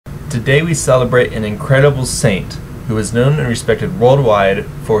Today we celebrate an incredible saint who is known and respected worldwide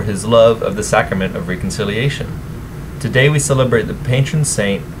for his love of the Sacrament of Reconciliation. Today we celebrate the patron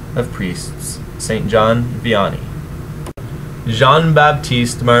saint of priests, Saint John Vianney.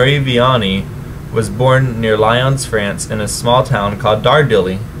 Jean-Baptiste Marie Vianney was born near Lyons, France, in a small town called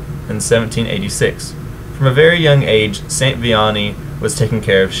Dardilly in 1786. From a very young age, Saint Vianney was taking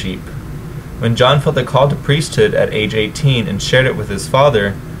care of sheep. When John felt the call to priesthood at age 18 and shared it with his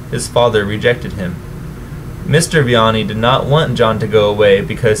father rejected him. Mr. Vianney did not want John to go away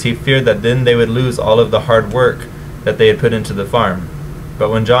because he feared that then they would lose all of the hard work that they had put into the farm. But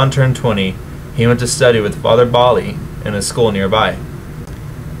when John turned 20, he went to study with Father Bali in a school nearby.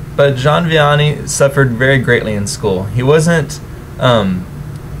 But John Vianney suffered very greatly in school. He wasn't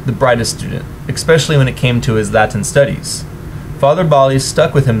the brightest student, especially when it came to his Latin studies. Father Bali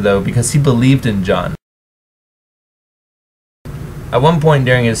stuck with him though because he believed in John. At one point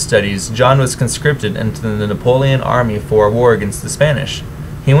during his studies, John was conscripted into the Napoleon army for a war against the Spanish.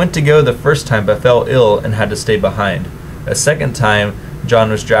 He went to go the first time but fell ill and had to stay behind. A second time John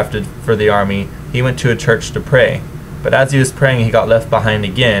was drafted for the army, he went to a church to pray. But as he was praying, he got left behind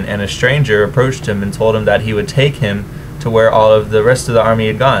again, and a stranger approached him and told him that he would take him to where all of the rest of the army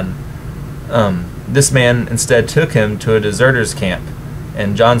had gone. This man instead took him to a deserters camp,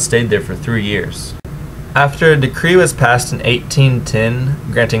 and John stayed there for 3 years. After a decree was passed in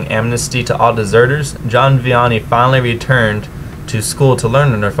 1810 granting amnesty to all deserters, John Vianney finally returned to school to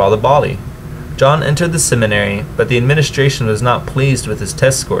learn under Father Bali. John entered the seminary, but the administration was not pleased with his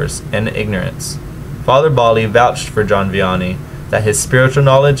test scores and ignorance. Father Bali vouched for John Vianney that his spiritual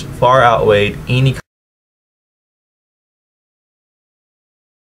knowledge far outweighed any.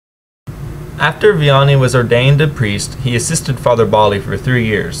 After Vianney was ordained a priest, he assisted Father Bali for 3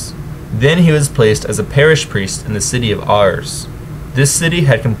 years. Then he was placed as a parish priest in the city of Ars. This city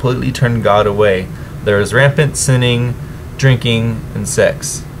had completely turned God away. There was rampant sinning, drinking, and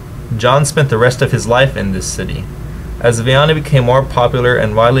sex. John spent the rest of his life in this city. As Vianney became more popular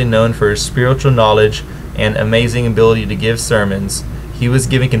and widely known for his spiritual knowledge and amazing ability to give sermons, he was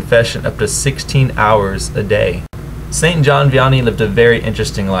giving confession up to 16 hours a day. Saint John Vianney lived a very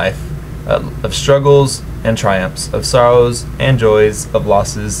interesting life, of struggles and triumphs, of sorrows and joys, of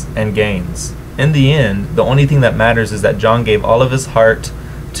losses and gains. In the end, the only thing that matters is that John gave all of his heart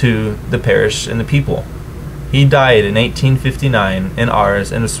to the parish and the people. He died in 1859 in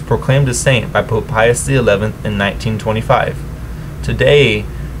Ars and was proclaimed a saint by Pope Pius XI in 1925. Today,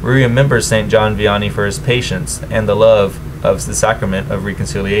 we remember Saint John Vianney for his patience and the love of the Sacrament of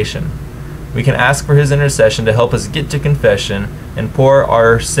Reconciliation. We can ask for his intercession to help us get to confession and pour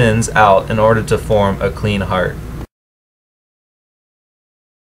our sins out in order to form a clean heart.